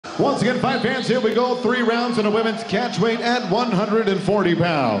Once again, fight fans, here we go. 3 rounds in a women's catch weight at 140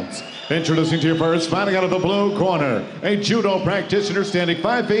 pounds. Introducing to you first, fighting out of the blue corner, a judo practitioner standing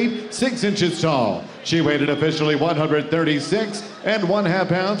 5 feet 6 inches tall. She weighed officially 136 1/2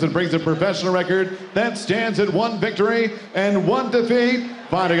 pounds and brings a professional record that stands at 1 victory and 1 defeat.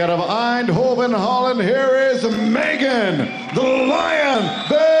 Fighting out of Eindhoven, Holland, here is Megan the Lion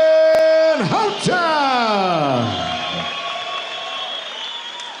van Houtum.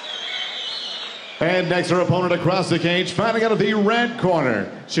 And next, her opponent across the cage, fighting out of the red corner.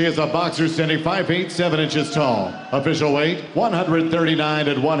 She is a boxer standing 5 feet 7 inches tall. Official weight, 139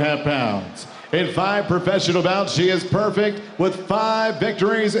 1/2 pounds. In 5 professional bouts, she is perfect with 5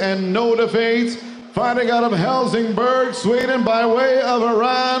 victories and no defeats. Fighting out of Helsingborg, Sweden by way of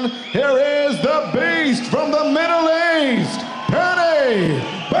Iran, here is the beast from the Middle East, Pannie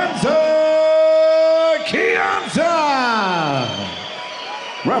Kianzad.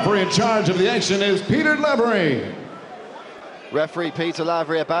 Referee in charge of the action is Peter Lavery. Referee Peter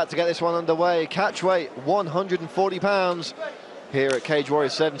Lavery about to get this one underway. Catch weight 140 pounds here at Cage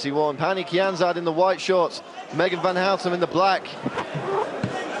Warriors 71. Pannie Kianzad in the white shorts, Megan van Houtum in the black.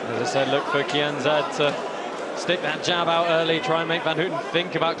 As I said, look for Kianzad to stick that jab out early, try and make Van Houtum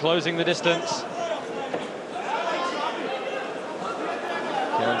think about closing the distance.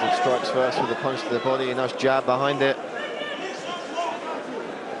 Kianzad strikes first with a punch to the body, a nice jab behind it.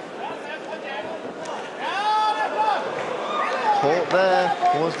 Caught there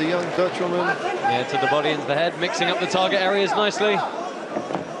was the young Dutchwoman. Yeah, to the body into the head, mixing up the target areas nicely. Oh,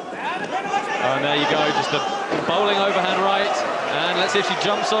 and there you go, just a bowling overhand right. And let's see if she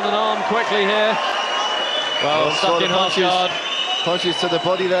jumps on an arm quickly here. Well, stuck in half guard. Punches to the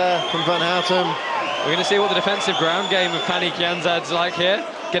body there from Van Houtum. We're going to see what the defensive ground game of Pannie Kianzad's like here.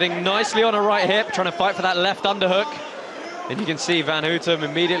 Getting nicely on her right hip, trying to fight for that left underhook. And you can see Van Houtum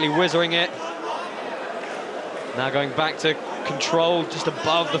immediately whizzering it. Now going back to control just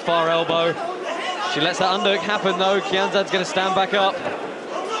above the far elbow. She lets that underhook happen though. Kianzad's going to stand back up.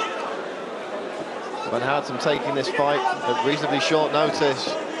 Van Houtum taking this fight at reasonably short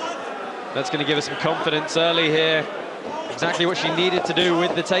notice. That's going to give her some confidence early here. Exactly what she needed to do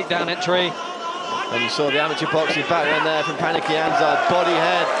with the takedown entry. And you saw the amateur boxing background there from Pannie Kianzad, body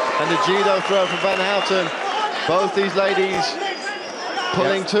head, and the judo throw from Van Houtum. Both these ladies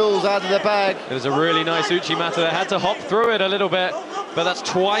pulling tools out of the bag. It was a really nice Uchimata that had to hop through it a little bit, but that's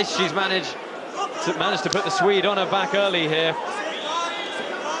twice she's managed to put the Swede on her back early here.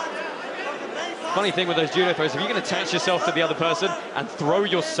 Funny thing with those judo throws, if you can attach yourself to the other person and throw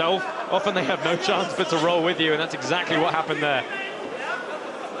yourself, often they have no chance but to roll with you, and that's exactly what happened there.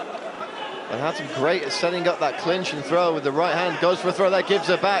 Van Houtum great at setting up that clinch and throw with the right hand, goes for a throw that gives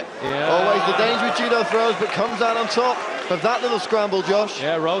her back. Yeah. Always the danger with judo throws, but comes out on top of that little scramble, Josh.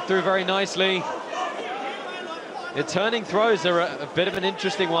 Yeah, rolled through very nicely. Yeah, turning throws are a bit of an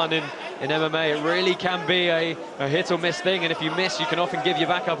interesting one in MMA. It really can be a hit or miss thing, and if you miss, you can often give your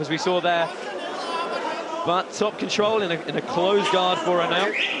back up, as we saw there. But top control in a closed guard for her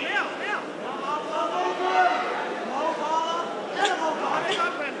now.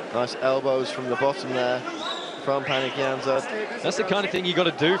 Nice elbows from the bottom there from Pannie Kianzad. That's the kind of thing you got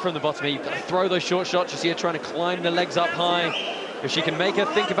to do from the bottom. You've got to throw those short shots. You see her trying to climb the legs up high. If she can make her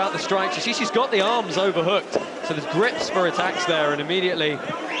think about the strikes, you see she's got the arms overhooked. So there's grips for attacks there, and immediately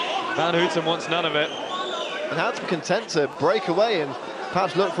Van Houtum wants none of it. And Houtum content to break away and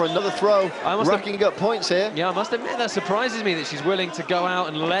perhaps look for another throw, racking up points here. Yeah, I must admit that surprises me that she's willing to go out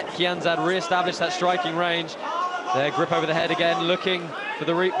and let Kianzad re-establish that striking range. There, grip over the head again, looking for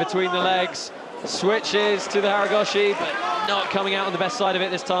the reap between the legs. Switches to the Haragoshi, but not coming out on the best side of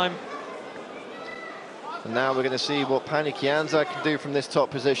it this time. And now we're going to see what Pannie Kianzad can do from this top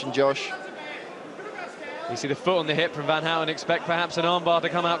position, Josh. You see the foot on the hip from Van Houtum, expect perhaps an armbar to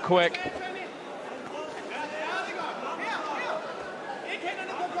come out quick.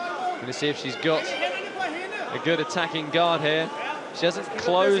 Going to see if she's got a good attacking guard here. She hasn't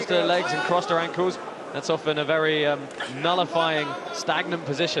closed her legs and crossed her ankles. That's often a very nullifying, stagnant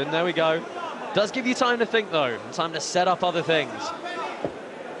position. There we go. Does give you time to think, though, and time to set up other things.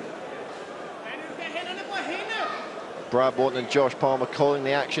 Brad Wharton and Josh Palmer calling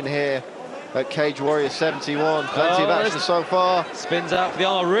the action here at Cage Warriors 71. Plenty of action so far. Spins out for the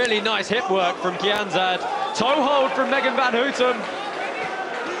arm. Really nice hip work from Kianzad. Toe hold from Megan van Houtum.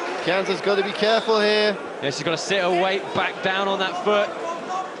 Kianzad's got to be careful here. Yeah, she's got to sit her weight back down on that foot.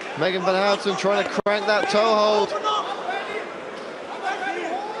 Megan van Houtum trying to crank that toe hold.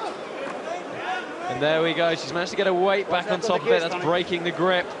 And there we go. She's managed to get her weight back on top of it. That's breaking the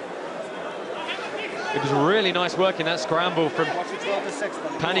grip. It was really nice work in that scramble from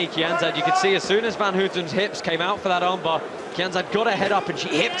Pannie Kianzad, you could see as soon as Van Houtum's hips came out for that armbar, Kianzad got her head up and she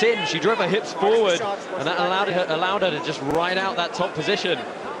hipped in. She drove her hips forward, and that allowed her to just ride out that top position.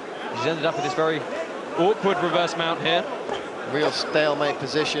 She's ended up with this very awkward reverse mount here. Real stalemate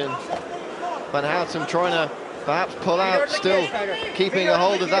position. Van Houtum trying to perhaps pull out, still keeping a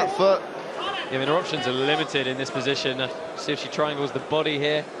hold of that foot. Yeah, I mean, her options are limited in this position. See if she triangles the body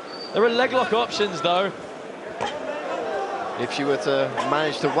here. There are leg lock options, though. If she were to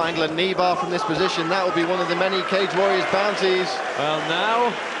manage to wangle a knee bar from this position, that would be one of the many Cage Warriors bounties. Well,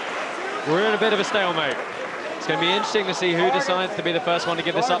 now we're in a bit of a stalemate. It's going to be interesting to see who decides to be the first one to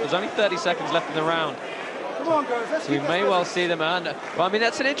give this up. There's only 30 seconds left in the round. So we may well see them earn. Well, I mean,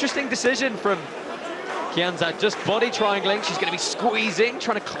 that's an interesting decision from Kianzad. Just body triangling. She's going to be squeezing,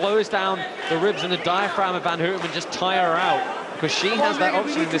 trying to close down the ribs and the diaphragm of Van Houtum and just tire her out, because she has that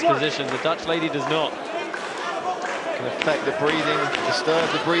option in this position. The Dutch lady does not. Can affect the breathing, disturb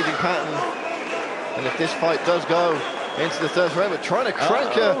the breathing pattern. And if this fight does go into the third round, but trying to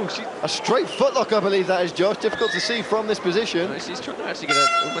crank a straight footlock, I believe that is, Josh. Difficult to see from this position. No, she's trying to actually get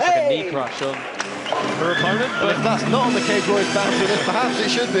almost like a knee crush on her opponent. But if that's not on the Cage Warriors bounty list, perhaps it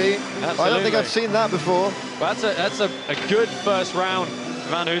should be. Absolutely. I don't think I've seen that before. Well, that's a good first round for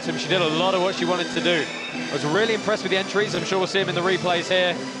Van Houtum. She did a lot of what she wanted to do. I was really impressed with the entries. I'm sure we'll see him in the replays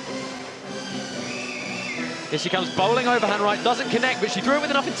here. Here she comes, bowling overhand right, doesn't connect, but she threw it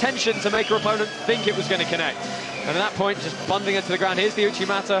with enough intention to make her opponent think it was going to connect. And at that point, just bundling it to the ground. Here's the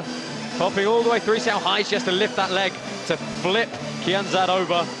Uchimata, popping all the way through. See how high she has to lift that leg to flip Kianzad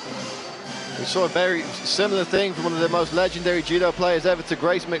over. We saw a very similar thing from one of the most legendary judo players ever to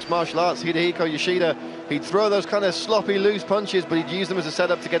grace mixed martial arts, Hidehiko Yoshida. He'd throw those kind of sloppy, loose punches, but he'd use them as a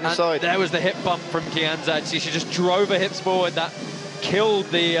setup to get inside. There was the hip bump from Kianzad. See, she just drove her hips forward. That killed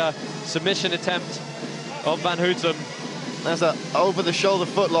the submission attempt of Van Houtum. There's an over-the-shoulder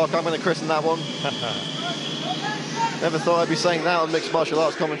footlock. I'm going to christen that one. Never thought I'd be saying that on mixed martial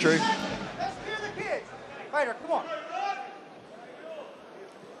arts commentary. Fighter, come on.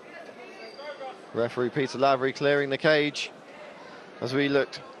 Referee Peter Lavery clearing the cage as we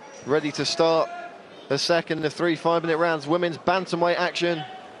looked ready to start the second of 3 5-minute rounds. Women's bantamweight action.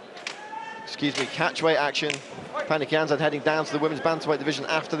 Excuse me, catchweight action. Pannie Kianzad heading down to the women's bantamweight division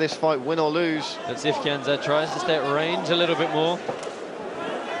after this fight, win or lose. Let's see if Kianzad tries to stay at range a little bit more.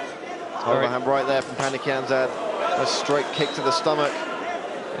 Overhand right there from Pannie Kianzad. A straight kick to the stomach.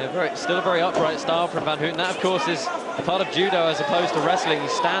 Yeah, still a very upright style from Van Houtum. That, of course, is a part of judo as opposed to wrestling. You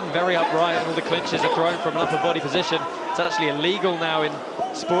stand very upright and all the clinches are thrown from an upper body position. It's actually illegal now in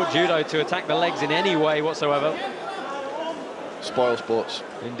sport judo to attack the legs in any way whatsoever. Spoil sports.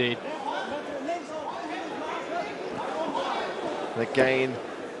 Indeed. And again,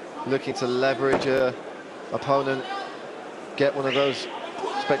 looking to leverage her opponent, get one of those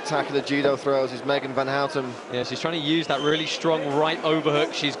spectacular judo throws is Megan Van Houtum. Yeah, she's trying to use that really strong right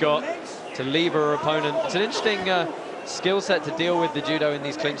overhook she's got to lever her opponent. It's an interesting skill set to deal with the judo in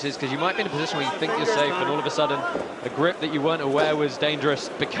these clinches, because you might be in a position where you think you're safe and all of a sudden a grip that you weren't aware was dangerous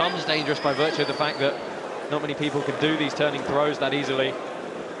becomes dangerous by virtue of the fact that not many people can do these turning throws that easily.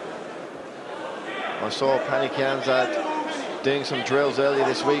 I saw Pannie Kianzad doing some drills earlier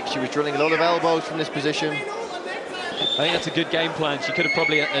this week. She was drilling a lot of elbows from this position. I think that's a good game plan. She could have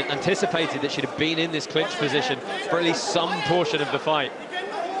probably anticipated that she'd have been in this clinch position for at least some portion of the fight.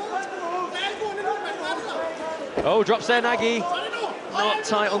 Oh, drops there, Nagy. Not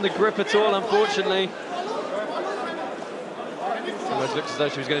tight on the grip at all, unfortunately. Almost looks as though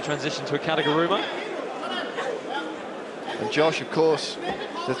she was going to transition to a Kataguruma. And Josh, of course,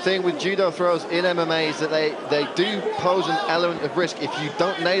 the thing with judo throws in MMA is that they do pose an element of risk. If you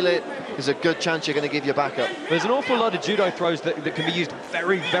don't nail it, there's a good chance you're going to give your back up. There's an awful lot of judo throws that can be used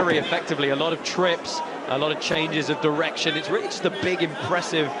very, very effectively. A lot of trips, a lot of changes of direction. It's really just the big,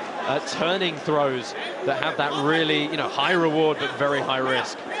 impressive turning throws that have that really, high reward but very high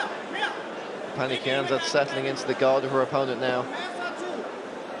risk. Pannie Kianzad settling into the guard of her opponent now.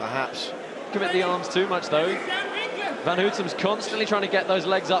 Perhaps. Commit the arms too much, though. Van Houtum's constantly trying to get those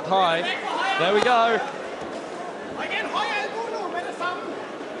legs up high. There we go.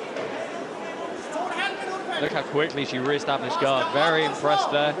 Look how quickly she re-established guard. Very impressed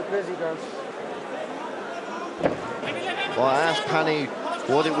there. Well, I asked Pannie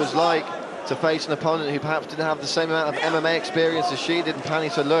what it was like to face an opponent who perhaps didn't have the same amount of MMA experience as she did, and Pannie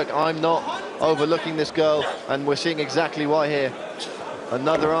said, look, I'm not overlooking this girl, and we're seeing exactly why here.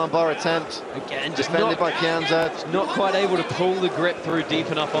 Another armbar attempt. Again, just defended by Kianzad. Not quite able to pull the grip through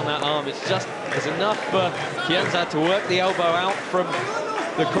deep enough on that arm. It's enough for Kianzad to work the elbow out from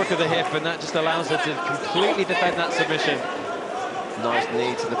the crook of the hip, and that just allows her to completely defend that submission. Nice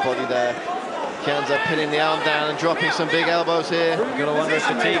knee to the body there. Kianzad pinning the arm down and dropping some big elbows here. You've got to wonder if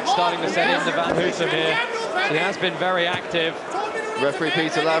fatigue starting to set into Van Houtum here. She has been very active. Referee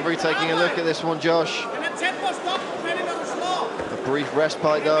Peter Lavery taking a look at this one, Josh. A brief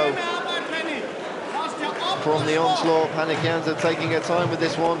respite though from the onslaught. Pannie Kianzad taking her time with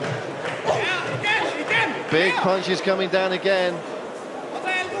this one. Big punches coming down again.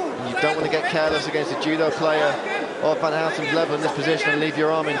 You don't want to get careless against a judo player of Van Houtum's level in this position and leave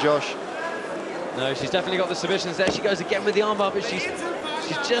your arm in, Josh. No, she's definitely got the submissions there. She goes again with the armbar, but she's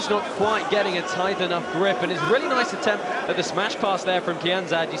just not quite getting a tight enough grip. And it's a really nice attempt at the smash pass there from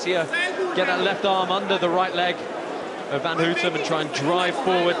Kianzad. You see her get that left arm under the right leg of Van Houtum and try and drive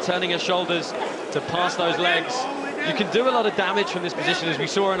forward, turning her shoulders to pass those legs. You can do a lot of damage from this position, as we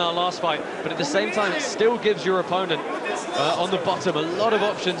saw in our last fight, but at the same time, it still gives your opponent on the bottom a lot of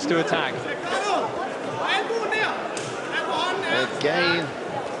options to attack. Again,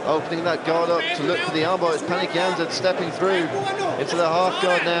 opening that guard up to look for the elbow. It's Pannie Kianzad stepping through into the half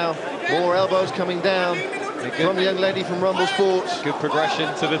guard now. More elbows coming down from the young lady from Rumble Sports. Good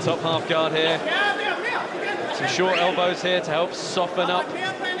progression to the top half guard here. Some short elbows here to help soften up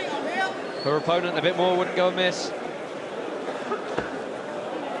her opponent a bit more, wouldn't go amiss.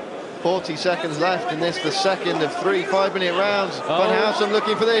 40 seconds left in this, the second of 3 5-minute rounds. Van Houtum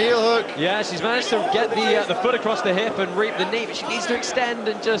looking for the heel hook. Yeah, she's managed to get the foot across the hip and reap the knee, but she needs to extend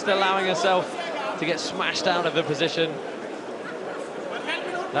and just allowing herself to get smashed out of the position.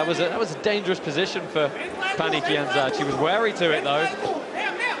 That was a dangerous position for Pannie Kianzad. She was wary to it though.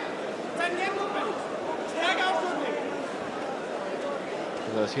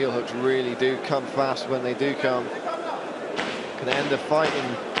 Those heel hooks really do come fast when they do come. Can end the fight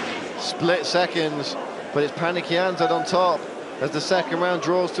in split seconds, but it's Pannie Kianzad on top as the second round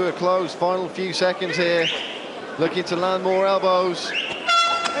draws to a close. Final few seconds here, looking to land more elbows.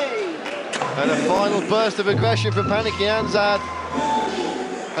 And a final burst of aggression from Pannie Kianzad.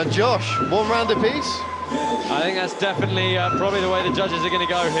 And Josh, 1 round apiece? I think that's definitely probably the way the judges are going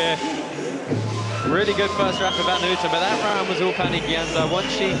to go here. Really good first round for Van Houtum, but that round was all Pannie Kianzad.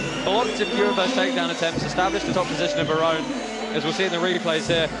 Once she blocked a few of those takedown attempts, established a top position of her own, as we'll see in the replays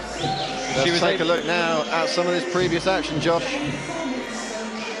here. Let's take a look now at some of this previous action, Josh.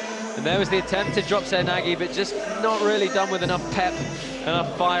 And there was the attempted drop set Nagi, but just not really done with enough pep,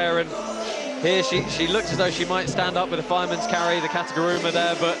 enough fire. And here she looked as though she might stand up with a fireman's carry, the Kataguruma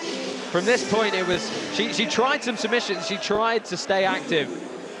there. But from this point, it was she tried some submissions, she tried to stay active,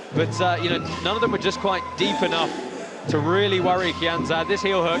 but you know, none of them were just quite deep enough to really worry Kianzad. This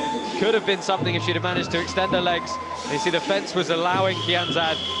heel hook could have been something if she'd have managed to extend her legs. And you see the fence was allowing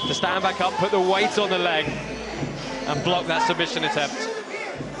Kianzad to stand back up, put the weight on the leg, and block that submission attempt.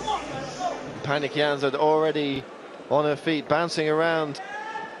 Pannie Kianzad already on her feet, bouncing around.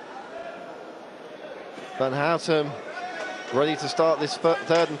 Van Houtum ready to start this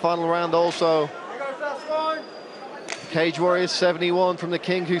third and final round also. Cage Warriors 71 from the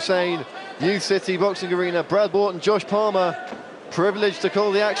King Hussein Youth City Boxing Arena. Brad Borton, Josh Palmer, privileged to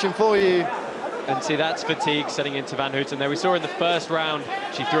call the action for you. And see, that's fatigue setting into Van Houtum there. We saw in the first round,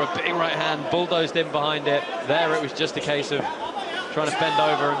 she threw a big right hand, bulldozed in behind it. There it was just a case of trying to bend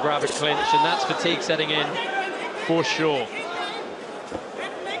over and grab a clinch, and that's fatigue setting in for sure.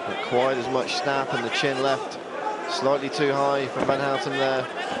 Not quite as much snap, and the chin left slightly too high from Van Houtum there.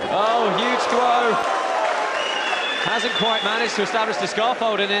 Oh, huge throw. Hasn't quite managed to establish the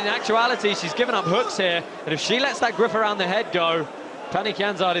scaffold, and in actuality, she's given up hooks here. And if she lets that grip around the head go, Pannie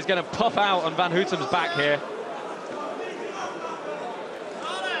Kianzad is going to pop out on Van Houtum's back here.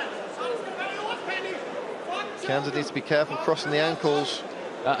 Kianzad needs to be careful crossing the ankles.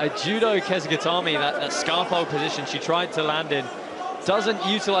 A judo Kesugatami, that scaffold position she tried to land in, doesn't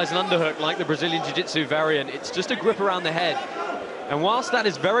utilize an underhook like the Brazilian Jiu-Jitsu variant. It's just a grip around the head. And whilst that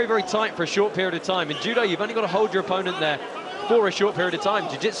is very, very tight for a short period of time, in judo, you've only got to hold your opponent there for a short period of time.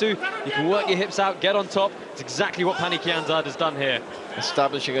 Jiu-Jitsu, you can work your hips out, get on top. It's exactly what Pannie Kianzad has done here.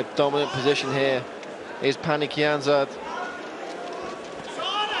 Establishing a dominant position here is Pannie Kianzad.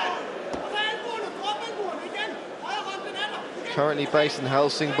 Currently based in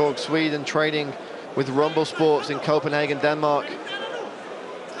Helsingborg, Sweden, training with Rumble Sports in Copenhagen, Denmark.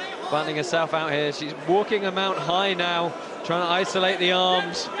 Finding herself out here. She's walking a mount high now, trying to isolate the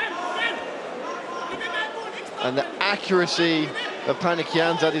arms. And the accuracy of Pannie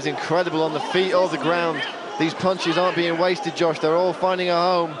Kianzad is incredible on the feet or the ground. These punches aren't being wasted, Josh. They're all finding a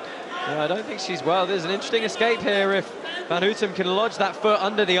home. Yeah, I don't think she's well. There's an interesting escape here if Van Houtum can lodge that foot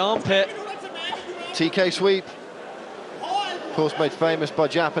under the armpit. TK sweep. Of course, made famous by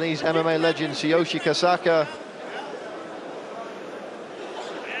Japanese MMA legend Tsuyoshi Kasaka.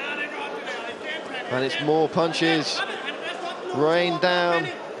 And it's more punches rain down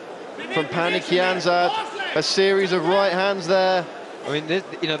from Pannie Kianzad. A series of right hands there. I mean,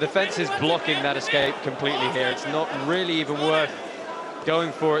 the fence is blocking that escape completely here. It's not really even worth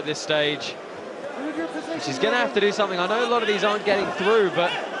going for at this stage. She's going to have to do something. I know a lot of these aren't getting through,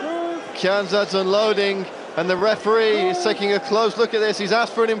 but... Kianzad's unloading, and the referee is taking a close look at this. He's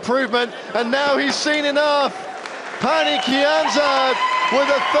asked for an improvement, and now he's seen enough. Pannie Kianzad with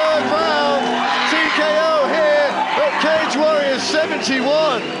a third round TKO here at Cage Warriors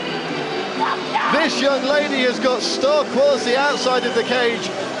 71. This young lady has got star quality outside of the cage.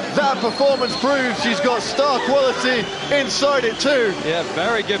 That performance proves she's got star quality inside it too. Yeah,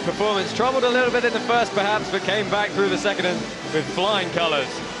 very good performance. Troubled a little bit in the first perhaps, but came back through the second with flying colours.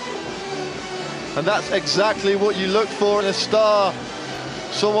 And that's exactly what you look for in a star.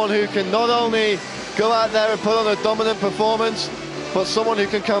 Someone who can not only go out there and put on a dominant performance, but someone who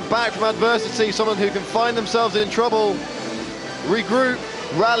can come back from adversity, someone who can find themselves in trouble, regroup,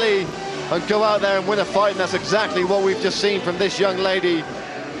 rally, and go out there and win a fight. And that's exactly what we've just seen from this young lady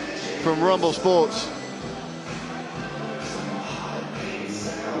from Rumble Sports.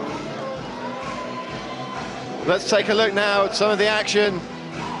 Let's take a look now at some of the action.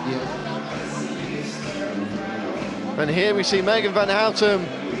 And here we see Megan van Houtum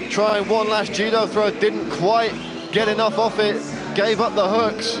trying one last judo throw, didn't quite get enough off it, gave up the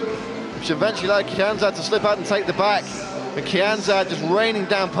hooks, which eventually allowed Kianzad to slip out and take the back. And Kianzad just raining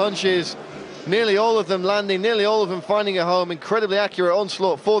down punches, nearly all of them landing, nearly all of them finding a home. Incredibly accurate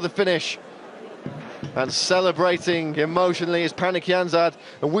onslaught for the finish. And celebrating emotionally is Pannie Kianzad.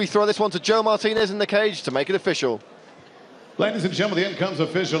 And we throw this one to Joe Martinez in the cage to make it official. Ladies and gentlemen, the end comes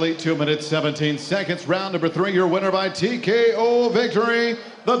officially 2 minutes, 17 seconds. Round number 3, your winner by TKO victory,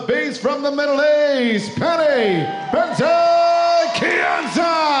 the beast from the Middle East, Pannie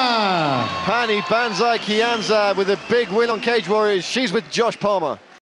Kianzad! Pannie Kianzad with a big win on Cage Warriors. She's with Josh Palmer.